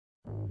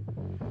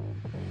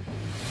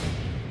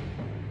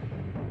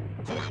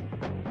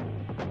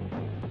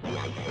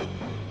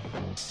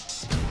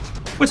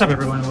What's up,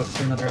 everyone? Welcome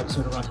to another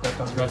episode of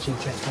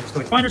RONJIE.COM's Transformers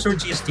Toy Finders, or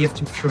GSTF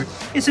to be short.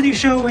 It's a new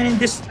show, and in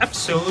this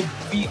episode,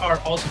 we are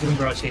also doing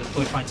Garage Sale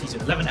Toy Find Season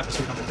 11,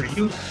 episode number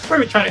 32, where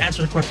we try to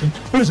answer the question,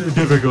 is it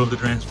difficult to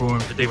transform?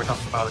 Today we're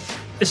talking about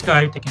this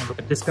guy, taking a look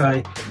at this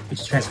guy,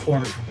 which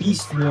transforms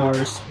Beast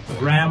Wars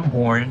Ram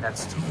Horn.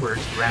 That's 2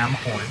 words, Ram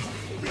Horn.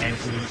 And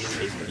he is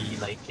basically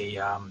like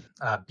a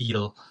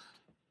beetle.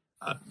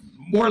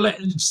 More or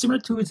less similar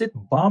to, is it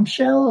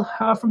Bombshell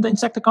from the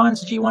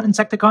Insecticons, G1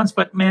 Insecticons?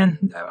 But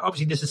man,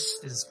 obviously this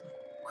is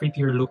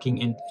creepier looking,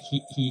 and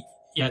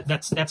yeah,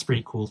 that's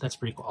pretty cool. That's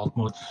pretty cool alt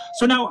mode.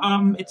 So now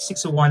it's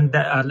 601.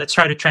 Let's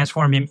try to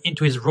transform him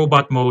into his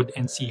robot mode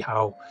and see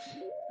how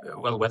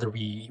well, whether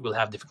we will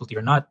have difficulty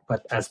or not.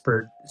 But as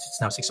per, it's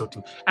now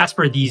 602. As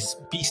per these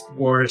Beast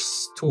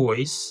Wars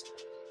toys,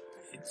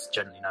 it's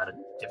generally not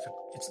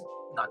it's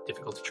not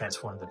difficult to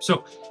transform them.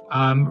 So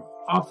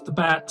off the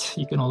bat,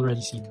 you can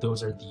already see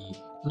those are the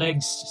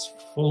legs.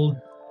 Just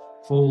fold,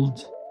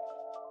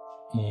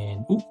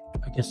 and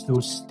I guess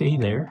those stay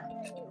there.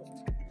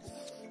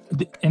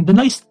 And the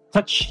nice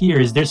touch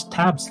here is there's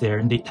tabs there,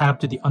 and they tab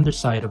to the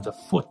underside of the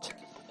foot.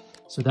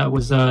 So that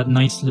was a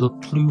nice little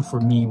clue for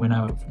me when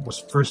I was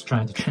first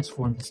trying to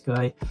transform this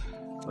guy.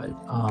 But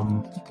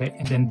okay,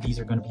 and then these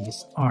are going to be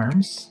his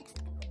arms.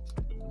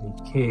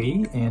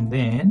 Okay, and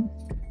then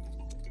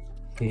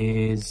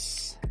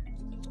his,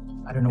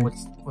 I don't know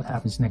what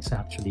happens next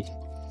actually.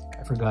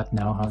 I forgot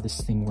now how this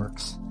thing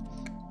works.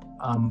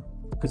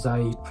 Because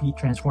I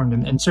pre-transformed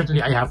him, and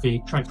certainly I have a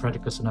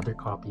Tripredicus, another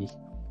copy.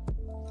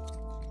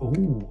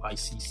 Oh, I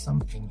see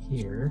something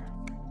here.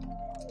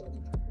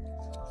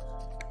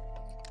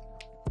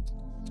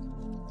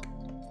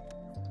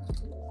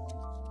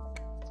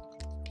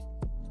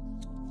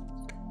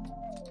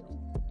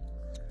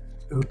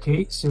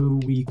 Okay, so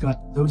we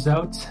got those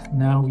out.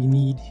 Now we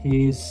need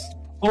his,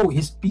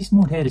 his beast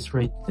mode head is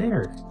right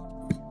there.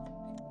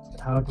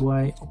 How do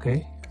I,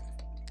 okay.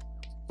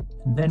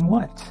 And then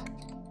what?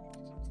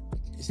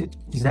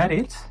 Is that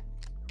it?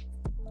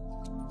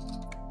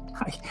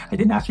 I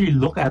didn't actually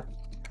look at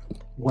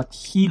what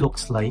he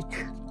looks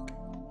like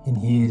in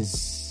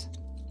his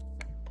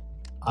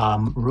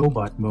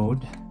robot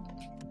mode,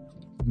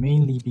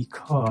 mainly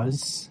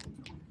because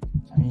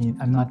I mean,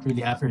 I'm not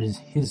really after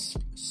his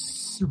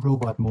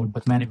robot mode,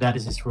 but man, if that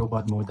is his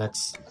robot mode,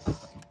 that's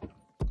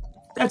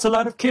a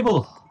lot of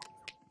kibble,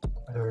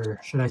 or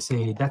should I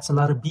say that's a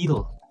lot of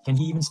beetle. Can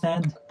he even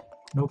stand?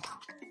 Nope.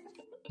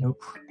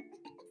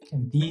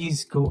 Can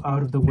these go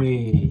out of the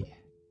way?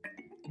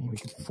 Maybe we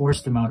should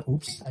force them out.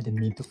 Oops, I didn't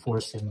mean to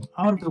force him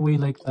out of the way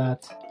like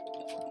that,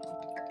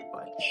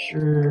 but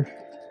sure.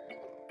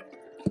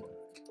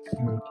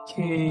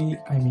 Okay,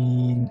 I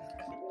mean,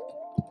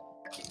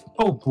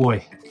 oh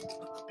boy.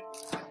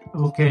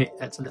 Okay,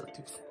 that's a little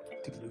too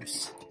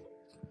loose,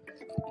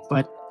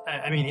 but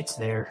I mean, it's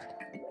there.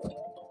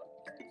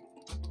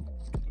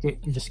 Okay,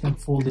 you're just gonna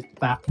fold it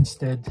back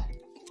instead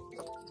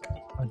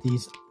of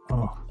these.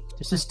 Oh,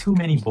 there's just too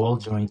many ball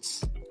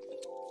joints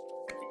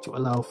to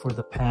allow for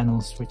the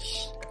panels,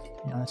 which,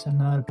 you know, I'm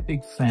not a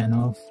big fan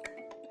of.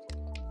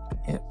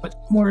 Yeah, but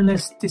more or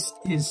less, this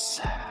is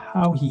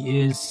how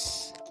he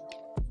is.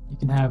 You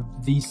can have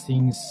these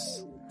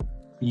things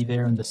be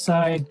there on the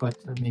side, but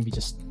maybe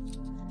just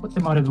put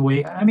them out of the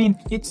way. I mean,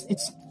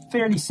 it's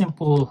fairly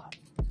simple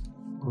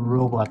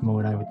robot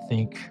mode, I would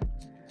think.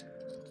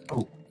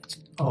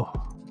 Oh,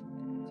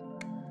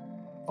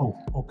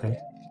 okay.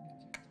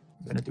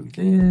 I'm gonna do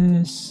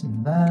this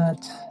and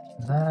that.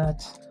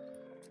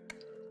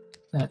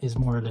 That is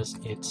more or less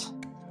it.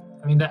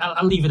 I mean,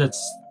 I'll leave it at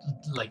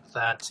like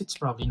that. It's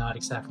probably not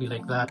exactly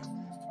like that.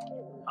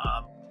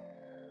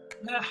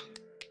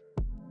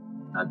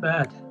 Not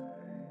bad.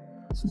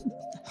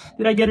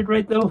 Did I get it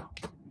right though?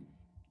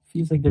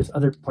 Feels like there's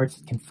other parts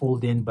that can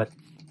fold in, but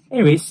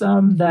anyways,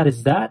 that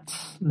is that.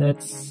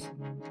 Let's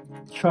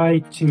try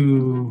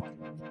to.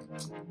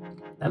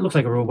 That looks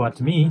like a robot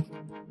to me.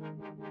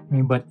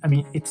 I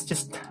mean, it's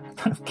just a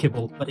ton of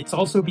kibble, but it's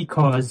also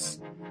because,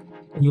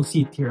 and you'll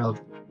see it here. I'll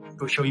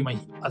go show you my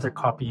other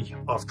copy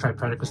of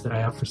Tripredicus that I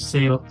have for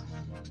sale.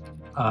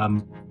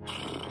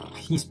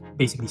 He's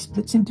basically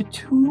splits into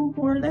 2,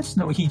 more or less.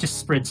 No, he just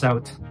spreads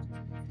out.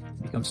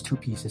 Becomes 2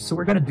 pieces. So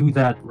we're gonna do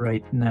that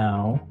right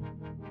now.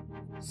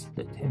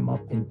 Split him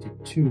up into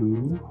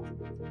 2.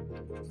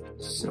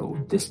 So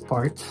this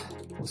part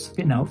will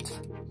spin out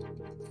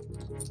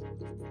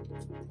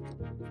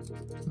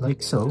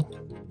like so.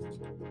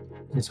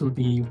 This will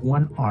be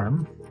 1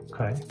 arm.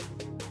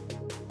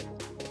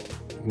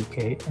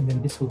 Okay, and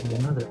then this will be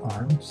another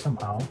arm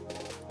somehow.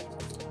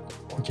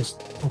 Or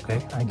just,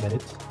 okay, I get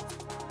it.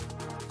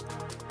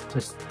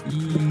 Just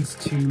these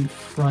 2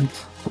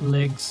 front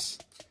legs.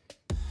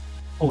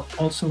 Oh,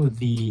 also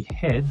the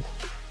head.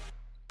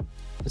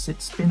 Does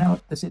it spin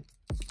out? Does it?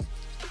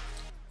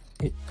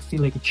 I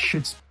feel like it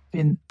should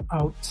spin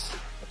out.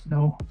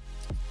 No.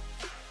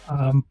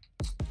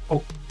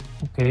 Oh,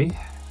 okay.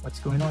 What's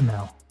going on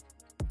now?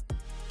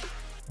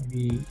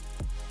 maybe,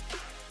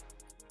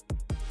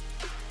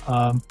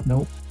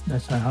 nope,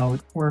 that's not how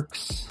it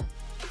works.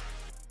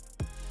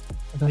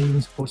 Was I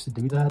even supposed to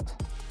do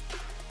that?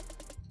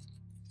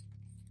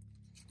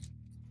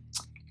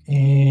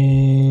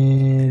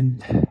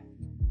 And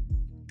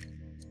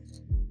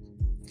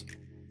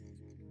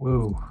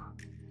whoa,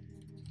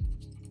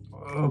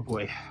 oh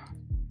boy,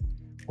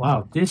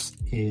 wow, this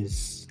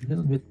is a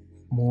little bit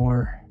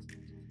more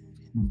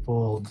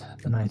involved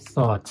than I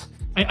thought.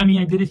 I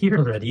mean, I did it here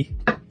already,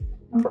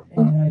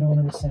 and I don't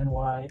understand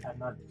why I'm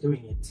not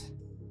doing it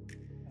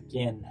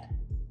again.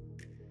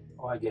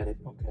 Oh, I get it.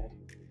 Okay.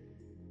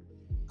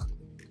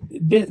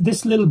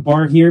 This little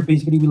bar here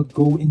basically will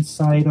go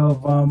inside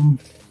of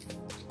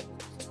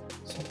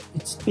so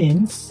it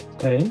spins.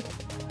 Okay,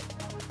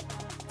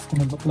 it's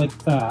gonna look like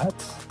that.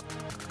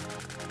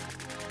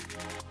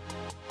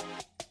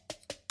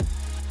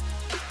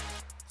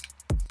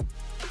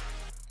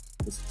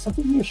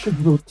 Something here should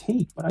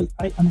rotate, but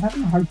I'm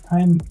having a hard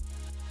time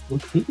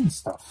rotating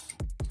stuff,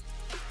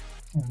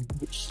 and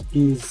which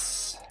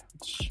makes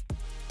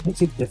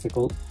it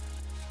difficult.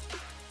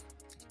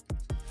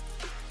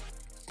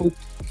 Oh,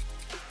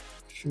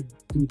 should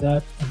do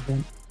that, and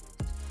then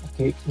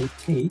okay,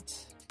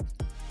 rotate.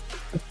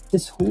 But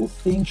this whole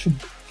thing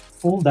should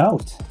fold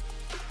out,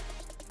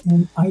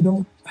 and I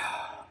don't.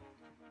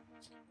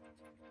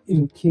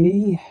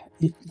 Okay,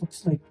 it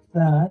looks like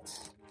that.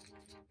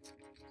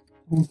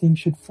 Whole thing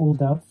should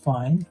fold out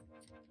fine.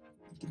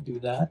 You can do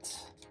that.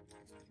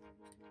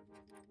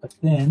 But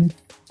then,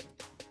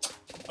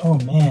 oh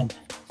man,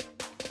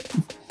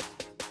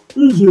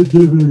 this is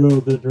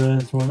difficult to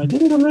transform. I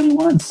did it already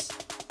once.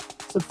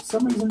 So for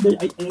some reason,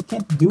 I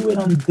can't do it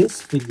on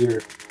this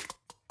figure.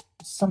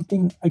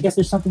 Something, I guess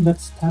there's something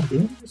that's tabbed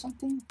in or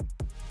something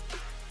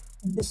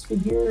in this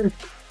figure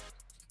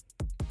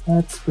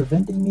that's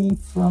preventing me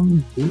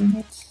from doing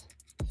it.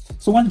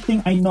 So one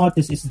thing I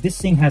noticed is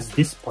this thing has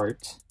this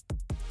part.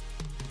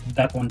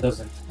 That one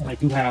doesn't, and I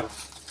do have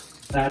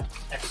that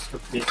extra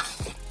bit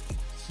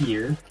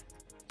here.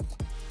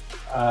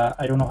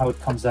 I don't know how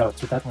it comes out,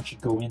 so that one should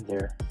go in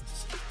there.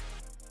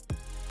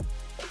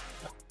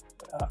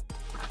 I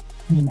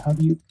mean, how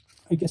do you?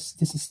 I guess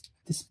this is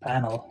this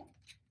panel.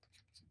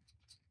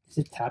 Is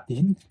it tapped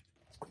in?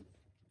 I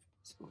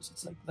suppose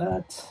it's like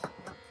that.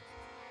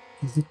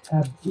 Is it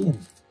tapped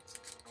in?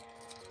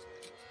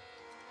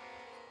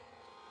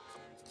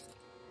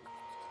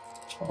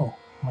 Oh,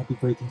 might be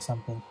breaking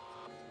something.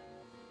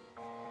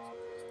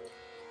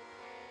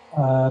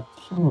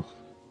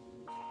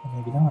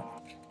 Maybe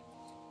not.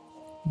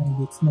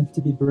 Maybe it's meant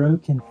to be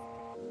broken.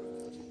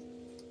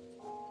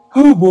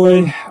 Oh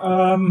boy.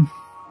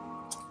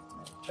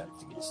 Try to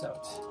figure this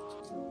out.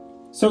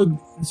 So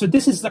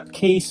this is the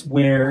case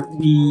where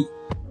we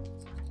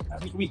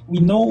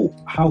know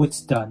how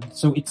it's done.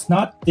 So it's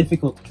not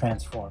difficult to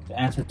transform. The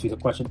answer to the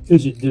question,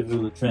 is it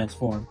difficult to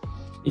transform,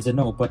 is a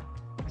no. But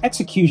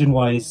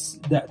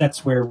execution-wise,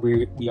 that's where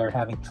we are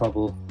having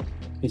trouble.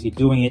 Is he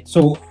doing it?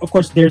 So of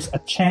course there's a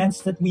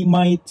chance that we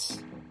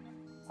might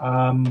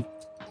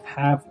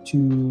have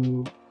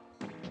to,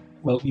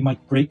 well, we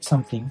might break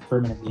something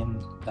permanently,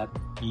 and that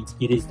means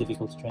it is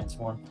difficult to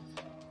transform,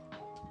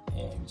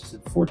 and which is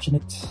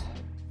unfortunate.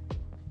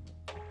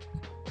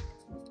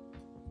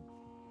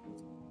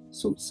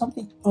 So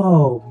something,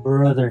 oh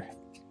brother,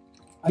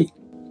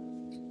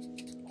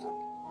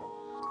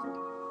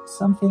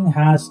 something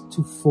has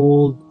to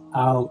fold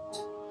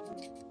out.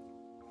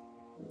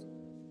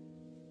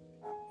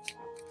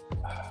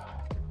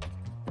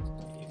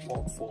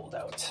 Fold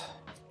out.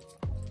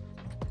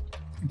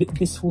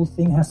 This whole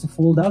thing has to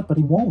fold out, but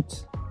it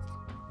won't.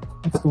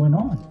 What's going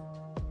on?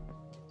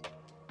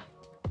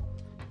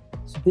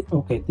 So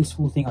okay, this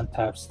whole thing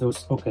untabs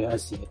those. Okay, I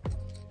see it.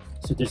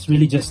 So there's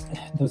really just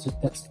those.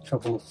 That's the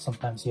trouble.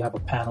 Sometimes you have a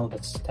panel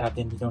that's tabbed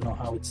in. You don't know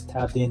how it's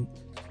tabbed in.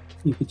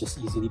 You could just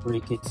easily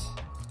break it.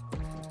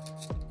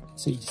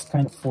 So you just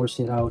kind of force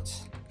it out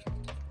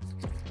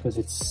because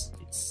it's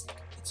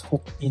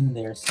hooked in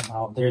there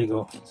somehow. There you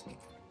go.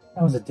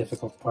 That was a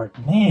difficult part,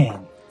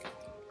 man.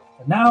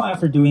 And now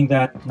after doing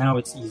that, now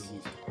it's easy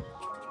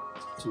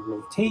to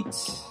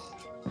rotate.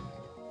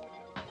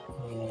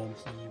 And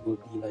he will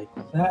be like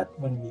that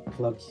when we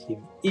plug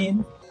him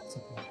in,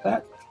 something like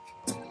that.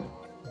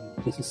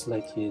 And this is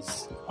like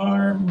his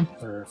arm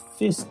or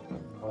fist,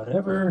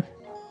 whatever.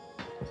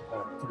 He's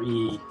got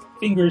 3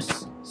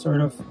 fingers,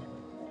 sort of.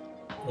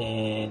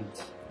 And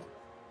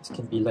this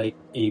can be like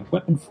a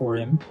weapon for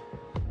him.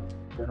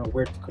 I don't know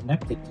where to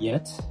connect it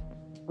yet.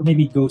 Or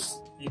maybe it goes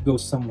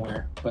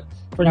somewhere, but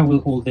for now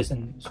we'll hold this,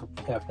 and so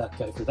we have that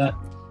guy for that.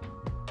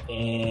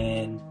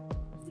 And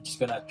we're just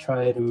gonna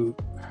try to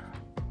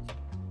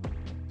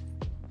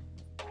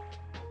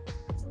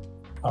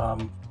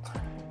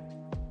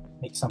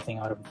make something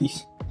out of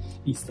these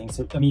things.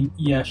 So, I mean,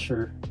 yeah,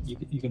 sure,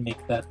 you can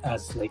make that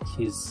as like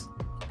his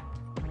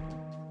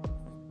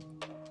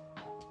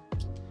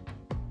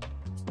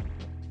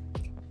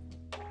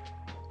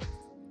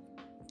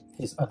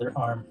other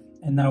arm,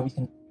 and now we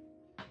can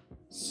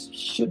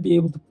should be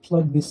able to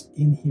plug this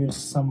in here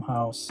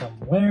somehow,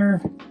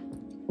 somewhere.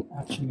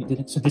 Actually, we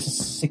didn't. So this is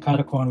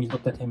Cicada-con. We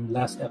looked at him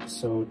last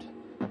episode.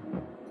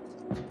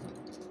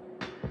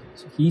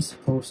 So he's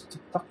supposed to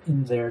tuck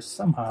in there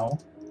somehow.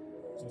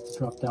 I need to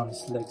drop down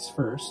his legs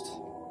first.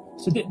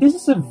 So this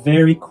is a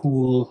very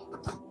cool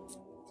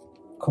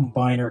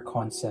combiner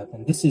concept,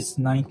 and this is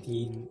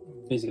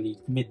basically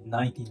mid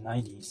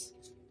 1990s.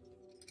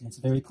 And it's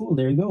very cool.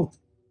 There you go.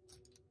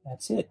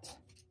 That's it.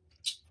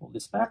 Fold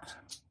this back,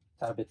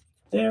 tab it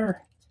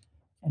there,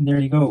 and there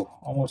you go.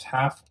 Almost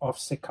half of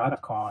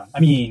Cicada-con.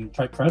 I mean,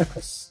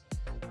 Tripredacus,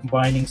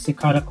 combining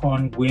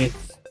Cicada-con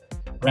with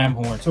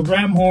Ramhorn. So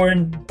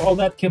Ramhorn, all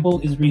that kibble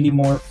is really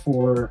more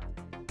for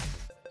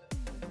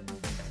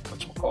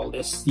what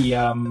this,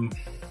 the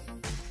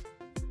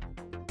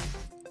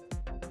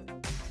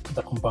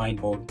combined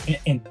mode,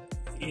 and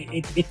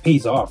it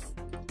pays off,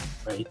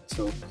 right?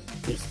 So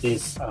there's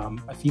this.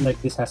 I feel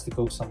like this has to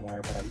go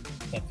somewhere, but I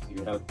can't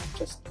figure it out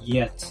just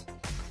yet.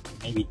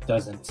 Maybe it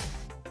doesn't.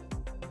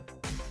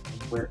 I mean,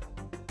 where?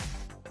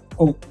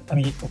 Oh, I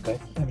mean, okay.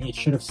 I mean, it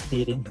should have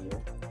stayed in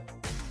here.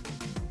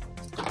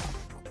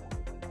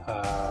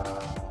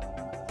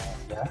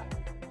 Yeah.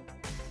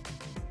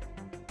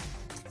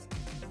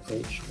 Okay,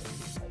 it should be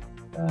like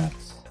that.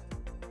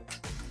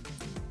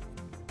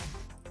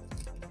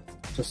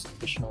 Just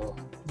additional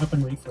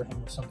weaponry for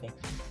him or something.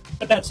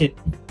 But that's it.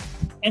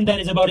 And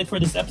that is about it for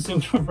this episode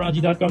of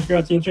RONJIE.COM's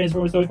Garage Sale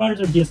Transformers Toy Finders,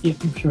 or GSTF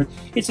for short.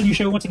 It's a new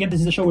show. Once again, this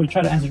is a show where we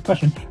try to answer the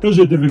question, is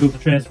it difficult to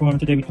transform?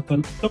 Today we took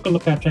a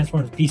look at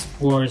Transformers Beast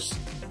Wars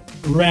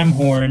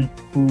Ramhorn,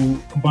 who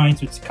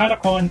combines with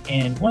Cicada-con,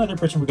 and one other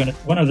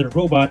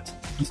robot,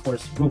 Beast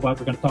Wars robot,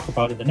 we're gonna talk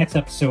about in the next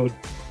episode.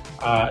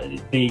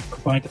 They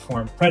combine to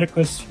form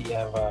Predacus. We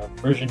have a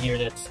version here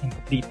that's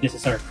incomplete. This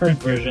is our current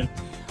version.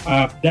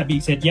 That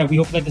being said, yeah, we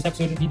hope you liked this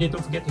episode. If you did,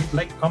 don't forget to hit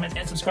like, comment,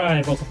 and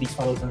subscribe. Also, please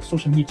follow us on our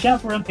social media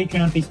channels. We're on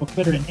Patreon, Facebook,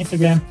 Twitter, and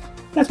Instagram.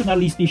 Last but not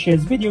least, please share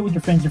this video with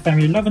your friends, your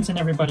family, your loved ones, and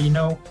everybody you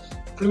know,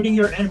 including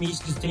your enemies,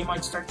 because they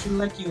might start to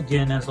like you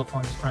again, as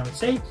Alphonsus Prime would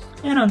say.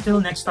 And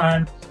until next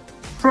time,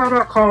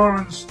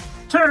 Predacons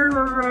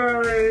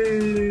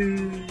terrorize!